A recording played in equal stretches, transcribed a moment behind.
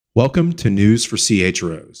Welcome to News for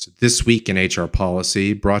CHROs, This Week in HR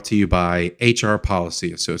Policy, brought to you by HR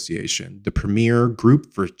Policy Association, the premier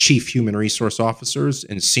group for chief human resource officers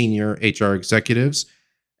and senior HR executives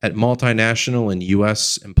at multinational and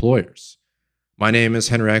U.S. employers. My name is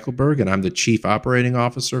Henry Eichelberg, and I'm the chief operating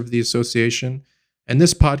officer of the association, and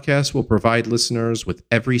this podcast will provide listeners with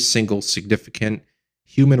every single significant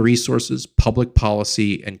human resources, public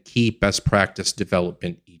policy, and key best practice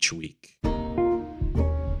development each week.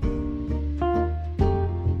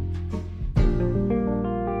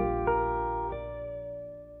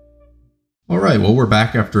 All right, well, we're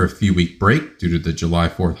back after a few-week break due to the July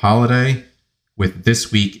 4th holiday with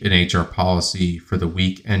This Week in HR Policy for the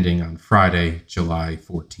week ending on Friday, July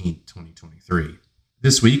 14th, 2023.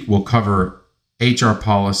 This week, we'll cover HR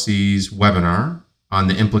Policy's webinar on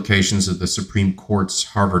the implications of the Supreme Court's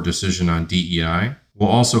Harvard decision on DEI. We'll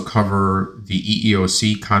also cover the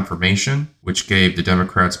EEOC confirmation, which gave the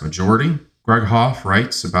Democrats majority. Greg Hoff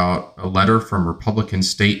writes about a letter from Republican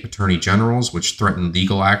state attorney generals which threatened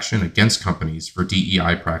legal action against companies for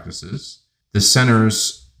DEI practices. The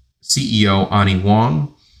center's CEO, Ani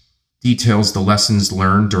Wong, details the lessons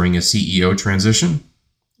learned during a CEO transition.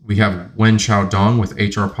 We have Wen Chao Dong with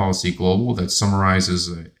HR Policy Global that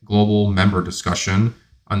summarizes a global member discussion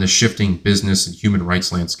on the shifting business and human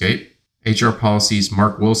rights landscape. HR Policy's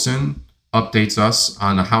Mark Wilson updates us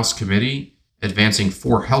on the House committee advancing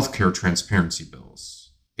 4 healthcare transparency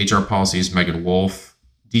bills. HR Policy's Megan Wolf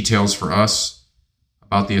details for us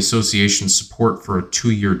about the association's support for a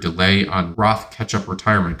 2-year delay on Roth catch-up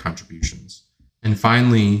retirement contributions. And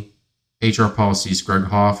finally, HR Policy's Greg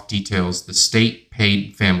Hoff details the state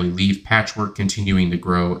paid family leave patchwork continuing to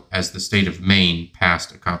grow as the state of Maine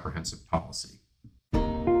passed a comprehensive policy.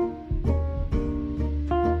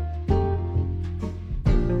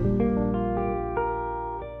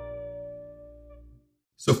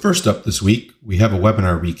 So first up this week, we have a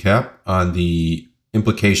webinar recap on the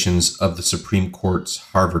implications of the Supreme Court's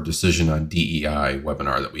Harvard decision on DEI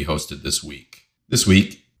webinar that we hosted this week. This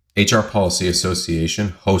week, HR Policy Association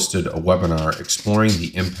hosted a webinar exploring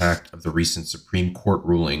the impact of the recent Supreme Court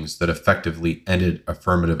rulings that effectively ended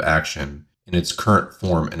affirmative action in its current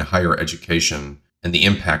form in higher education and the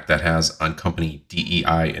impact that has on company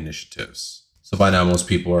DEI initiatives. So by now, most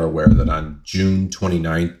people are aware that on June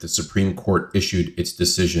 29th, the Supreme Court issued its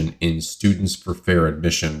decision in Students for Fair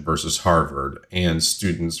Admission versus Harvard and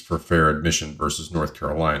Students for Fair Admission versus North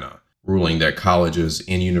Carolina, ruling that colleges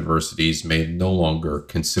and universities may no longer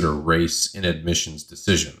consider race in admissions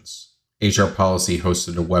decisions. HR Policy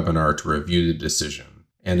hosted a webinar to review the decision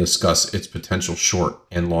and discuss its potential short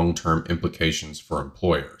and long-term implications for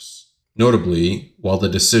employers. Notably, while the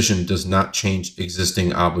decision does not change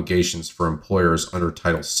existing obligations for employers under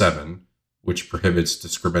Title VII, which prohibits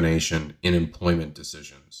discrimination in employment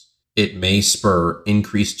decisions, it may spur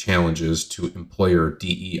increased challenges to employer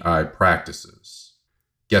DEI practices.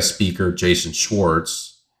 Guest speaker Jason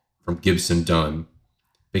Schwartz from Gibson Dunn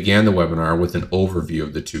began the webinar with an overview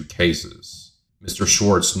of the 2 cases. Mr.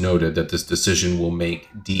 Schwartz noted that this decision will make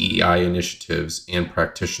DEI initiatives and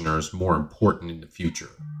practitioners more important in the future.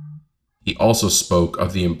 He also spoke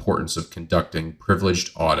of the importance of conducting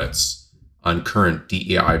privileged audits on current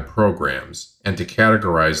DEI programs and to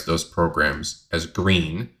categorize those programs as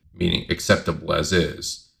green, meaning acceptable as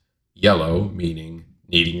is, yellow, meaning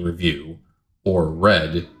needing review, or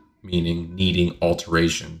red, meaning needing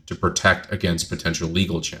alteration to protect against potential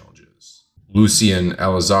legal challenges. Lucian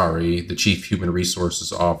Alizari, the Chief Human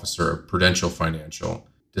Resources Officer of Prudential Financial,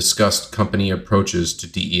 discussed company approaches to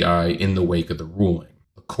DEI in the wake of the ruling.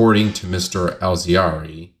 According to Mr.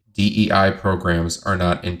 Alziari, DEI programs are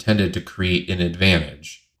not intended to create an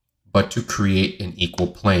advantage, but to create an equal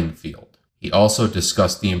playing field. He also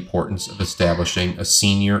discussed the importance of establishing a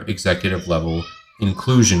senior executive level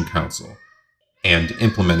inclusion council and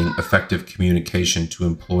implementing effective communication to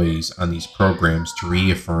employees on these programs to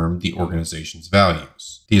reaffirm the organization's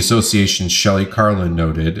values. The association's Shelley Carlin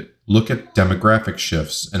noted, look at demographic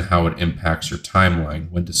shifts and how it impacts your timeline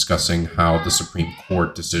when discussing how the Supreme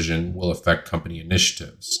Court decision will affect company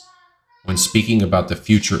initiatives. When speaking about the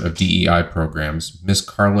future of DEI programs, Ms.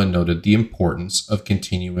 Carlin noted the importance of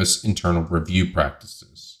continuous internal review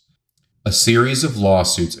practices. A series of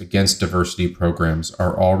lawsuits against diversity programs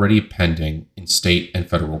are already pending in state and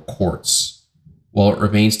federal courts, while it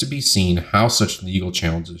remains to be seen how such legal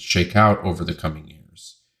challenges shake out over the coming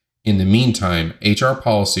years. In the meantime, HR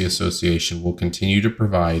Policy Association will continue to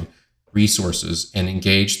provide resources and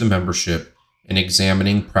engage the membership in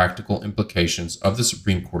examining practical implications of the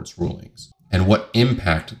Supreme Court's rulings and what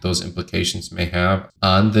impact those implications may have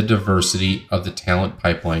on the diversity of the talent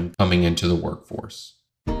pipeline coming into the workforce.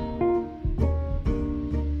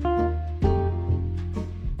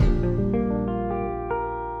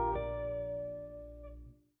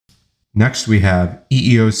 Next, we have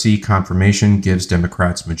EEOC confirmation gives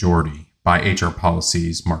Democrats majority by HR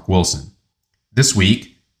Policy's Mark Wilson. This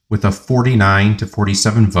week, with a 49 to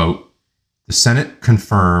 47 vote, the Senate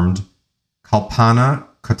confirmed Kalpana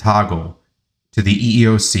Kotagal to the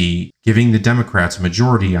EEOC, giving the Democrats a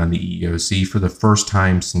majority on the EEOC for the first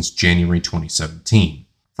time since January 2017.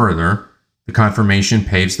 Further, the confirmation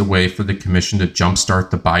paves the way for the commission to jumpstart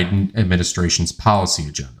the Biden administration's policy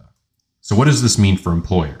agenda. So what does this mean for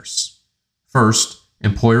employers? First,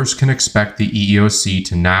 employers can expect the EEOC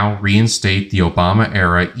to now reinstate the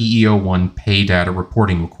Obama-era EEO-1 pay data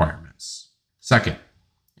reporting requirements. Second,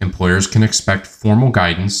 employers can expect formal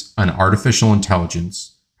guidance on artificial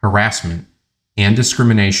intelligence, harassment, and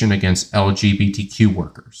discrimination against LGBTQ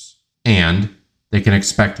workers. And they can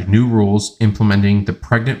expect new rules implementing the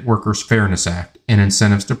Pregnant Workers Fairness Act and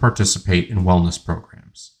incentives to participate in wellness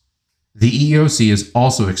programs. The EEOC is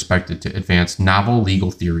also expected to advance novel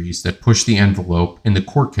legal theories that push the envelope in the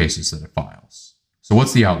court cases that it files. So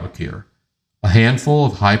what's the outlook here? A handful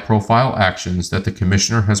of high-profile actions that the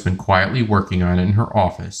commissioner has been quietly working on in her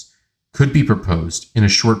office could be proposed in a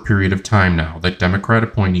short period of time now that Democrat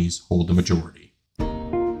appointees hold the majority.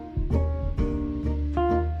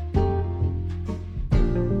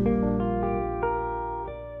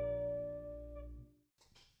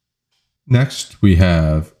 Next, we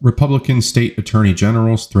have Republican state attorney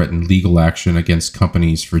generals threaten legal action against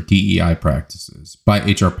companies for DEI practices by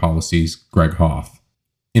HR Policy's Greg Hoff.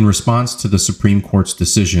 In response to the Supreme Court's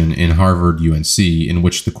decision in Harvard-UNC, in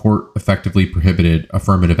which the court effectively prohibited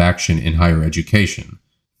affirmative action in higher education,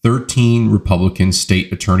 13 Republican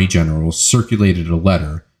state attorney generals circulated a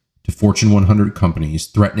letter to Fortune 100 companies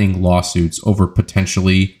threatening lawsuits over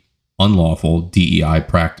potentially unlawful DEI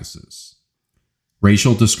practices.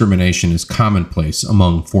 Racial discrimination is commonplace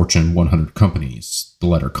among Fortune 100 companies, the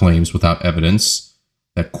letter claims without evidence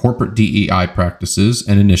that corporate DEI practices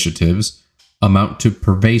and initiatives amount to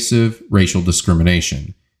pervasive racial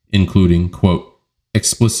discrimination, including, quote,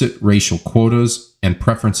 explicit racial quotas and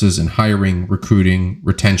preferences in hiring, recruiting,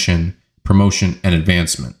 retention, promotion, and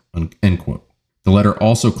advancement, end quote. The letter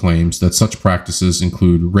also claims that such practices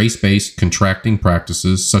include race-based contracting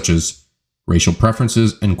practices such as racial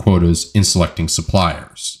preferences and quotas in selecting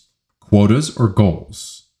suppliers. Quotas or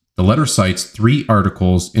goals. The letter cites 3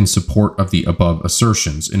 articles in support of the above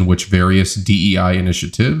assertions, in which various DEI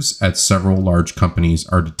initiatives at several large companies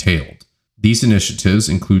are detailed. These initiatives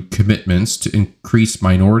include commitments to increase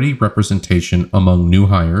minority representation among new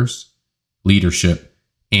hires, leadership,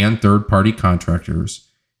 and third-party contractors,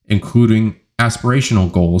 including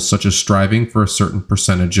aspirational goals such as striving for a certain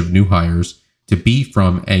percentage of new hires to be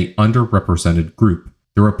from a underrepresented group.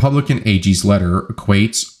 The Republican AG's letter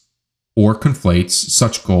equates or conflates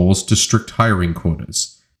such goals to strict hiring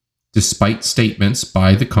quotas, despite statements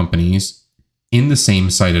by the companies in the same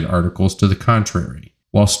cited articles to the contrary.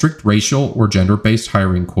 While strict racial or gender-based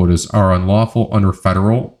hiring quotas are unlawful under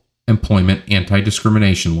federal employment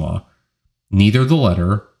anti-discrimination law, neither the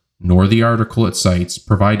letter nor the article it cites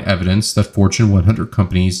provide evidence that Fortune 100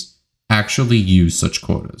 companies actually use such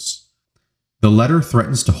quotas. The letter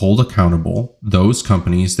threatens to hold accountable those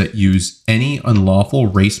companies that use any unlawful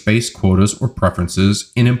race-based quotas or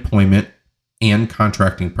preferences in employment and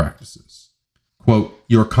contracting practices. Quote,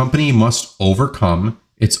 your company must overcome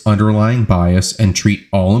its underlying bias and treat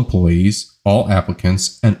all employees, all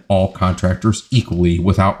applicants, and all contractors equally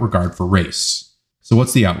without regard for race. So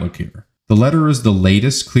what's the outlook here? The letter is the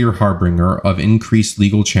latest clear harbinger of increased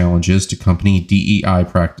legal challenges to company DEI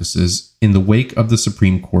practices in the wake of the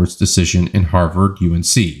Supreme Court's decision in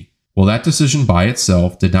Harvard-UNC. While that decision by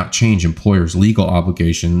itself did not change employers' legal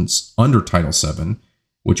obligations under Title VII,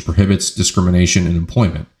 which prohibits discrimination in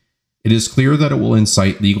employment, it is clear that it will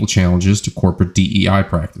incite legal challenges to corporate DEI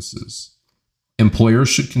practices. Employers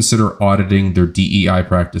should consider auditing their DEI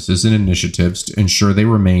practices and initiatives to ensure they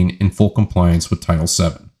remain in full compliance with Title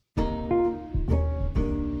VII.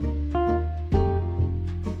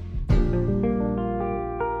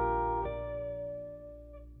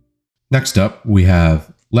 Next up, we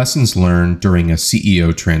have Lessons Learned During a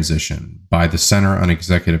CEO Transition by the Center on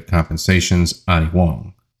Executive Compensation's Ani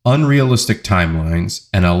Wong. Unrealistic timelines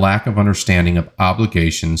and a lack of understanding of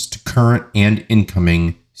obligations to current and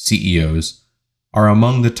incoming CEOs are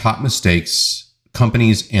among the top mistakes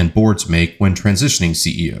companies and boards make when transitioning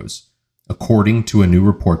CEOs, according to a new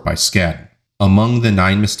report by Skadden. Among the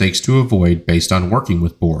 9 mistakes to avoid based on working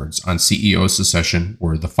with boards on CEO succession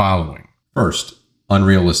were the following. First,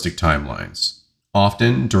 unrealistic timelines.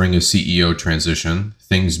 Often during a CEO transition,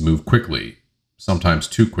 things move quickly, sometimes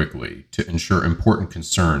too quickly, to ensure important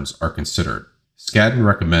concerns are considered. Skadden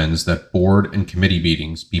recommends that board and committee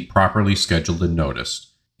meetings be properly scheduled and noticed,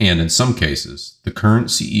 and in some cases, the current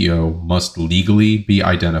CEO must legally be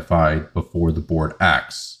identified before the board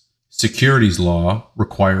acts. Securities law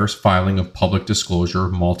requires filing of public disclosure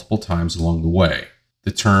multiple times along the way.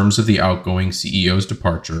 The terms of the outgoing CEO's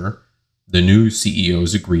departure, the new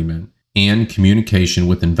CEO's agreement, and communication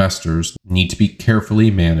with investors need to be carefully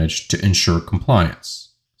managed to ensure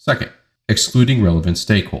compliance. Second, excluding relevant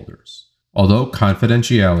stakeholders. Although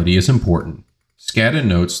confidentiality is important, Skadden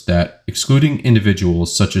notes that excluding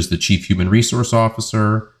individuals such as the Chief Human Resource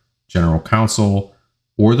Officer, General Counsel,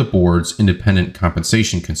 or the board's independent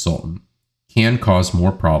compensation consultant can cause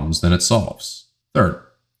more problems than it solves. Third,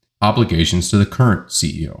 obligations to the current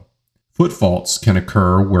CEO. Foot faults can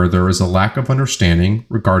occur where there is a lack of understanding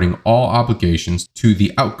regarding all obligations to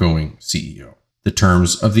the outgoing CEO. The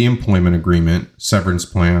terms of the employment agreement, severance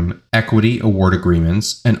plan, equity award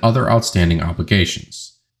agreements, and other outstanding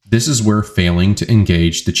obligations. This is where failing to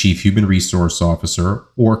engage the Chief Human Resource Officer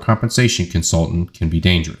or compensation consultant can be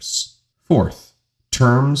dangerous. Fourth,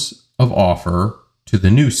 terms of offer to the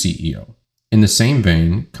new CEO. In the same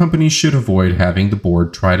vein, companies should avoid having the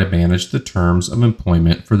board try to manage the terms of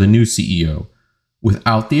employment for the new CEO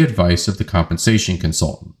without the advice of the compensation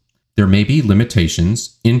consultant. There may be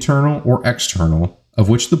limitations, internal or external, of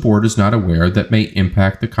which the board is not aware that may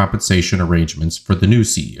impact the compensation arrangements for the new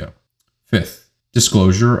CEO. Fifth,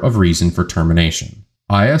 disclosure of reason for termination.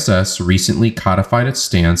 ISS recently codified its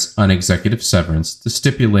stance on executive severance to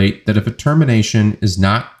stipulate that if a termination is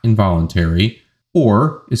not involuntary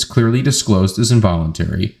or is clearly disclosed as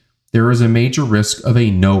involuntary, there is a major risk of a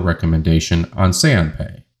no recommendation on say-on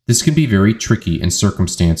pay. This can be very tricky in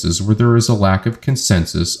circumstances where there is a lack of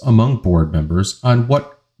consensus among board members on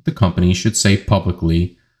what the company should say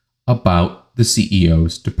publicly about the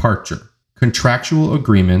CEO's departure. Contractual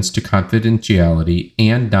agreements to confidentiality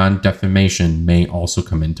and non-defamation may also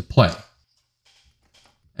come into play.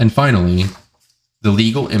 And finally, the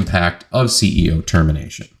legal impact of CEO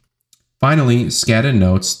termination. Finally, Skadden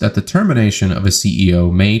notes that the termination of a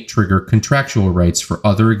CEO may trigger contractual rights for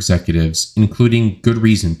other executives, including good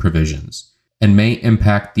reason provisions, and may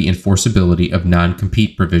impact the enforceability of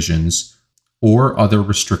non-compete provisions or other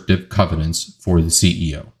restrictive covenants for the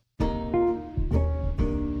CEO.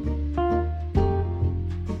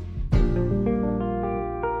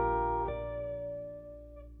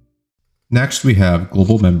 Next, we have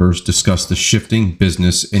Global Members discuss the shifting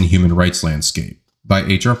business and human rights landscape by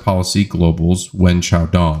HR Policy Global's Wen Chao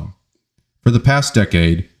Dong. For the past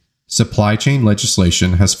decade, supply chain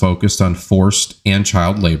legislation has focused on forced and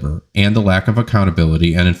child labor and the lack of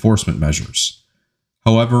accountability and enforcement measures.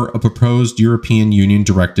 However, a proposed European Union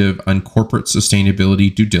directive on corporate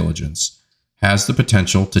sustainability due diligence has the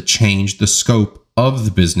potential to change the scope of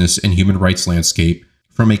the business and human rights landscape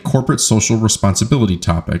from a corporate social responsibility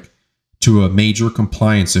topic to a major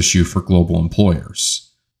compliance issue for global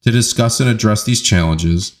employers. To discuss and address these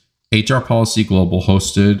challenges, HR Policy Global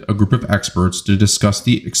hosted a group of experts to discuss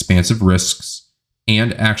the expansive risks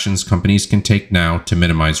and actions companies can take now to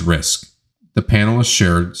minimize risk. The panelists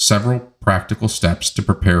shared several practical steps to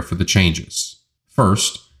prepare for the changes.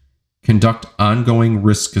 First, conduct ongoing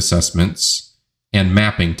risk assessments and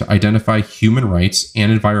mapping to identify human rights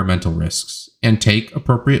and environmental risks, and take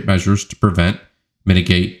appropriate measures to prevent,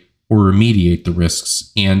 mitigate, or remediate the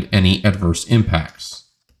risks and any adverse impacts.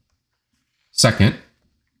 Second,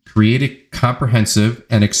 create a comprehensive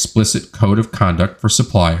and explicit code of conduct for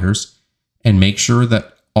suppliers and make sure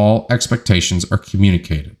that all expectations are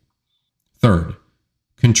communicated. Third,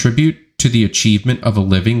 contribute to the achievement of a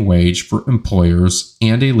living wage for employers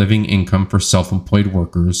and a living income for self-employed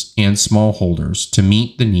workers and smallholders to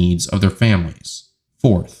meet the needs of their families.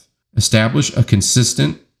 Fourth, establish a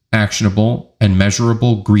consistent, actionable, and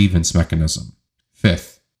measurable grievance mechanism.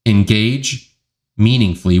 Fifth, engage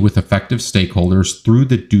meaningfully with effective stakeholders through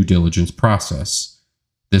the due diligence process.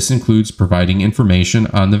 This includes providing information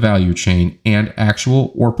on the value chain and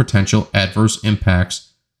actual or potential adverse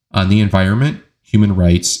impacts on the environment, human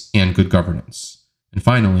rights, and good governance. And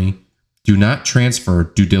finally, do not transfer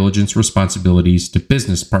due diligence responsibilities to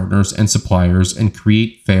business partners and suppliers and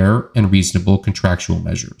create fair and reasonable contractual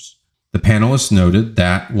measures. The panelists noted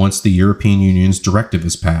that once the European Union's directive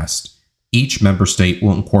is passed, each member state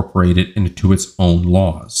will incorporate it into its own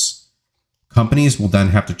laws. Companies will then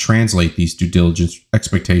have to translate these due diligence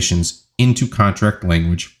expectations into contract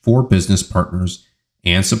language for business partners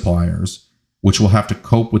and suppliers, which will have to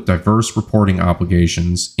cope with diverse reporting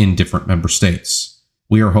obligations in different member states.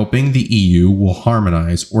 We are hoping the EU will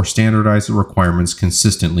harmonize or standardize the requirements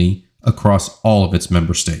consistently across all of its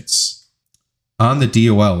member states. On the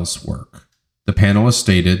DOL's work, the The panelists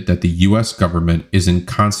stated that the U.S. government is in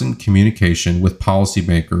constant communication with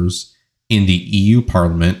policymakers in the EU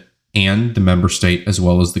Parliament and the member state as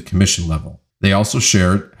well as the Commission level. They also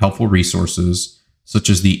shared helpful resources such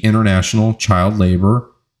as the International Child Labor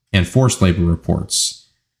and Forced Labor Reports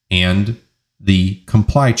and the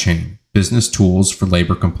Comply Chain, business tools for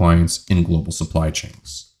labor compliance in global supply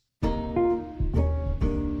chains.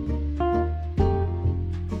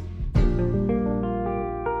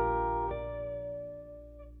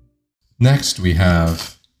 Next, we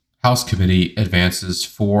have House Committee advances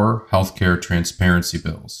 4 healthcare transparency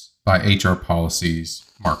bills by HR Policy's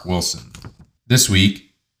Mark Wilson. This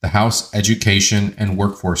week, the House Education and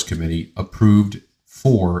Workforce Committee approved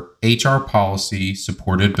 4 HR policy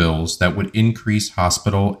supported bills that would increase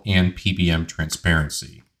hospital and PBM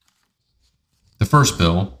transparency. The first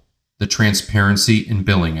bill, the Transparency in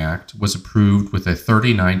Billing Act, was approved with a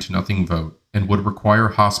 39-0 vote and would require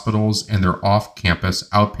hospitals and their off-campus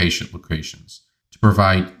outpatient locations to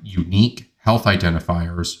provide unique health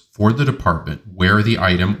identifiers for the department where the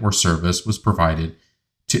item or service was provided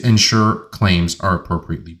to ensure claims are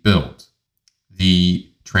appropriately billed. The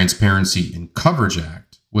Transparency in Coverage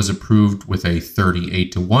Act was approved with a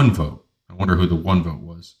 38-1 vote. I wonder who the one vote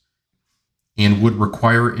was. And would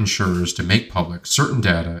require insurers to make public certain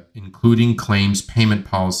data, including claims payment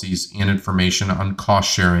policies and information on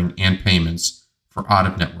cost sharing and payments for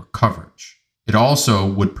out-of-network coverage. It also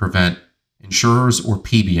would prevent insurers or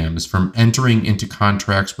PBMs from entering into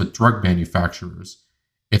contracts with drug manufacturers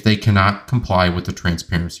if they cannot comply with the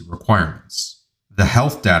transparency requirements. The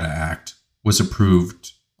Health Data Act was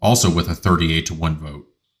approved also with a 38-1 vote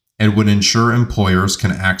and would ensure employers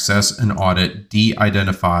can access and audit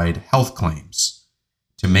de-identified health claims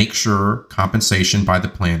to make sure compensation by the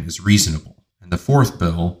plan is reasonable. And the fourth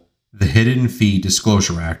bill, the Hidden Fee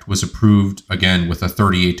Disclosure Act, was approved again with a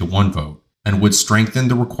 38-1 vote and would strengthen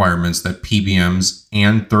the requirements that PBMs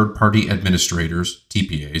and third-party administrators,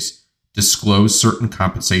 TPAs, disclose certain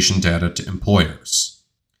compensation data to employers.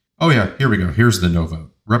 Oh yeah, here we go. Here's the no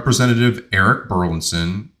vote. Representative Eric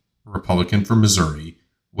Burlinson, Republican from Missouri,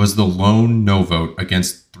 was the lone no vote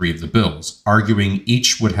against 3 of the bills, arguing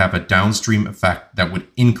each would have a downstream effect that would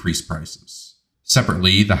increase prices.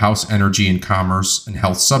 Separately, the House Energy and Commerce and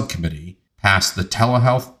Health Subcommittee passed the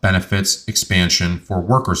Telehealth Benefits Expansion for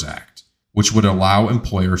Workers Act, which would allow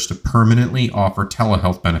employers to permanently offer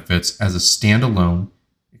telehealth benefits as a standalone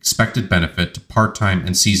expected benefit to part-time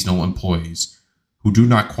and seasonal employees who do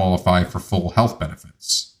not qualify for full health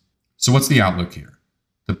benefits. So what's the outlook here?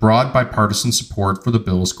 The broad bipartisan support for the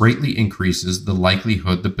bills greatly increases the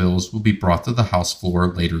likelihood the bills will be brought to the House floor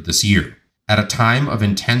later this year. At a time of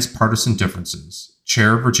intense partisan differences,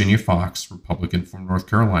 Chair Virginia Foxx, Republican from North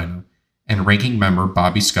Carolina, and Ranking Member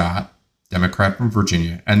Bobby Scott, Democrat from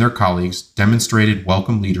Virginia, and their colleagues demonstrated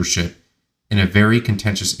welcome leadership in a very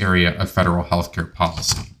contentious area of federal healthcare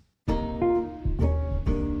policy.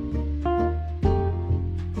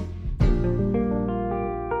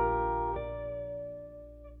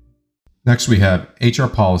 Next, we have HR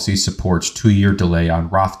Policy supports 2-year delay on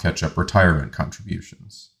Roth catch-up retirement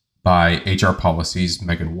contributions by HR Policy's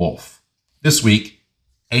Megan Wolf. This week,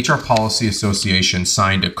 HR Policy Association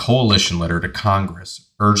signed a coalition letter to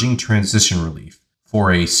Congress urging transition relief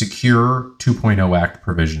for a Secure 2.0 Act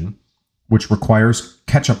provision, which requires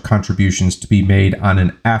catch-up contributions to be made on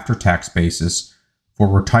an after-tax basis for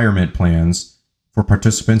retirement plans for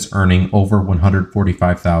participants earning over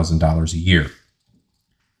 $145,000 a year.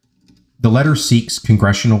 The letter seeks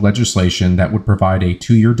congressional legislation that would provide a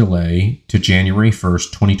 2-year delay to January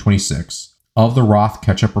 1st, 2026 of the Roth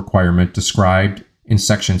catch-up requirement described in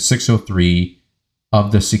Section 603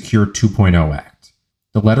 of the Secure 2.0 Act.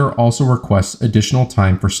 The letter also requests additional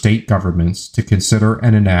time for state governments to consider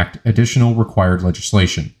and enact additional required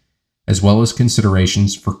legislation, as well as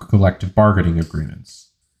considerations for collective bargaining agreements.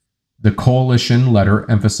 The coalition letter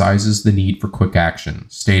emphasizes the need for quick action,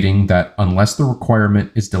 stating that unless the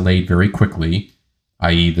requirement is delayed very quickly,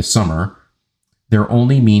 i.e. this summer, their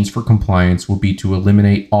only means for compliance will be to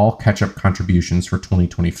eliminate all catch-up contributions for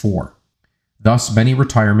 2024. Thus, many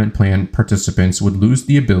retirement plan participants would lose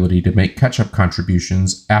the ability to make catch-up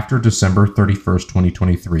contributions after December 31st,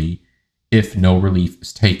 2023, if no relief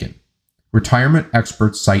is taken. Retirement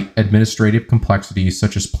experts cite administrative complexities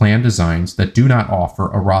such as plan designs that do not offer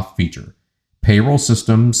a Roth feature, payroll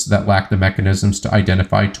systems that lack the mechanisms to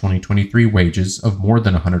identify 2023 wages of more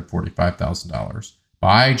than $145,000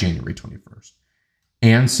 by January 21st,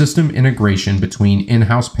 and system integration between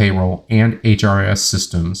in-house payroll and HRIS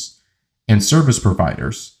systems and service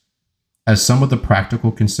providers as some of the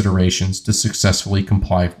practical considerations to successfully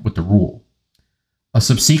comply with the rule. A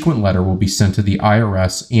subsequent letter will be sent to the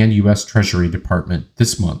IRS and U.S. Treasury Department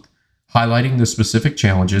this month, highlighting the specific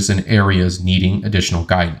challenges and areas needing additional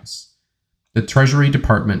guidance. The Treasury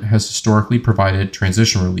Department has historically provided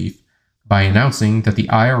transition relief by announcing that the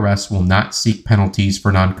IRS will not seek penalties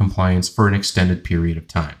for noncompliance for an extended period of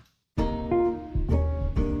time.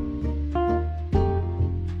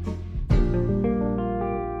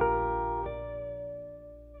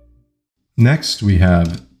 Next, we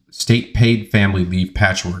have state paid family leave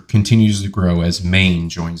patchwork continues to grow as Maine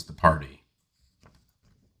joins the party.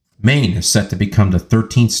 Maine is set to become the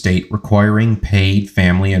 13th state requiring paid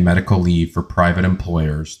family and medical leave for private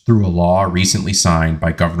employers through a law recently signed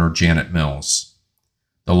by Governor Janet Mills.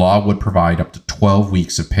 The law would provide up to 12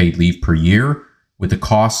 weeks of paid leave per year, with the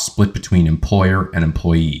costs split between employer and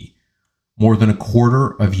employee. More than a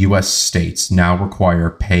quarter of U.S. states now require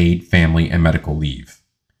paid family and medical leave.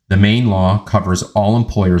 The Maine law covers all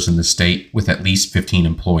employers in the state with at least 15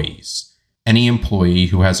 employees. Any employee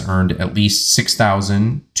who has earned at least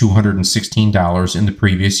 $6,216 in the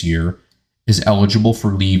previous year is eligible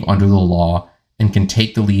for leave under the law and can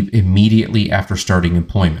take the leave immediately after starting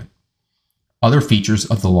employment. Other features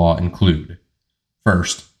of the law include: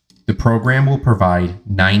 first, the program will provide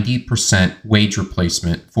 90% wage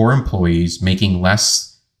replacement for employees making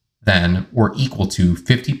less than or equal to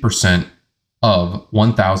 50% of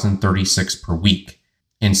 $1,036 per week,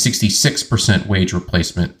 and 66% wage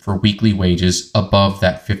replacement for weekly wages above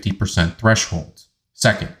that 50% threshold.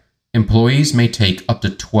 Second, employees may take up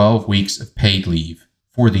to 12 weeks of paid leave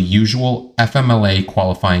for the usual FMLA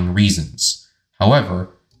qualifying reasons. However,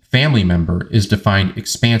 family member is defined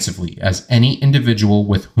expansively as any individual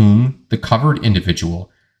with whom the covered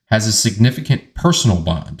individual has a significant personal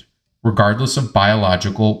bond, regardless of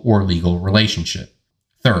biological or legal relationship.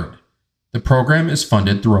 Third, the program is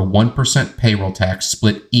funded through a 1% payroll tax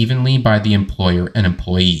split evenly by the employer and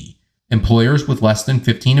employee. Employers with less than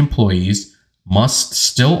 15 employees must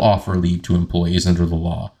still offer leave to employees under the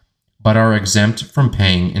law, but are exempt from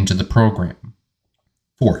paying into the program.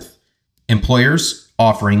 Fourth, employers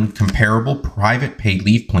offering comparable private paid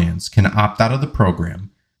leave plans can opt out of the program,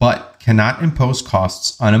 but cannot impose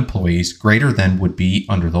costs on employees greater than would be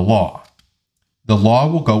under the law. The law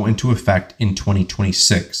will go into effect in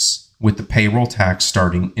 2026. With the payroll tax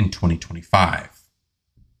starting in 2025.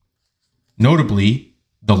 Notably,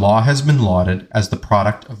 the law has been lauded as the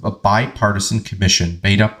product of a bipartisan commission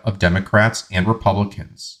made up of Democrats and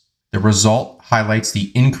Republicans. The result highlights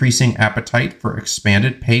the increasing appetite for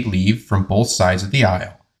expanded paid leave from both sides of the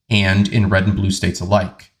aisle, and in red and blue states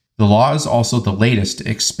alike. The law is also the latest to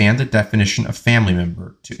expand the definition of family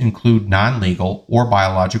member to include non-legal or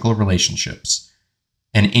biological relationships,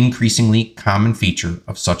 an increasingly common feature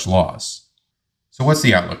of such laws. So what's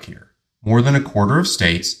the outlook here? More than a quarter of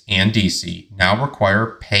states and DC now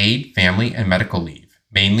require paid family and medical leave,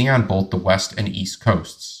 mainly on both the West and East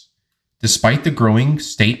coasts. Despite the growing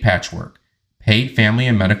state patchwork, paid family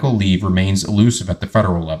and medical leave remains elusive at the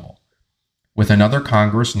federal level, with another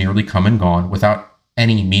Congress nearly come and gone without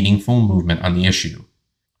any meaningful movement on the issue.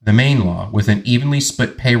 The Maine law, with an evenly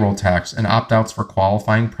split payroll tax and opt-outs for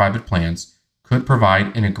qualifying private plans, could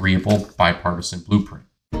provide an agreeable bipartisan blueprint.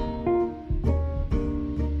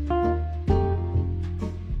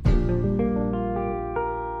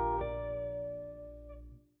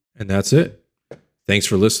 And that's it. Thanks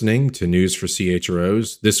for listening to News for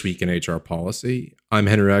CHROs, This Week in HR Policy. I'm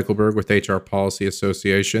Henry Eichelberg with HR Policy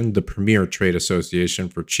Association, the premier trade association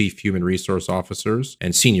for chief human resource officers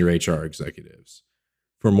and senior HR executives.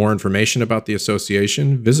 For more information about the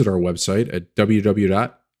association, visit our website at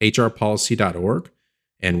www.hrpolicy.org,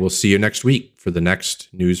 and we'll see you next week for the next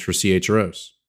News for CHROs.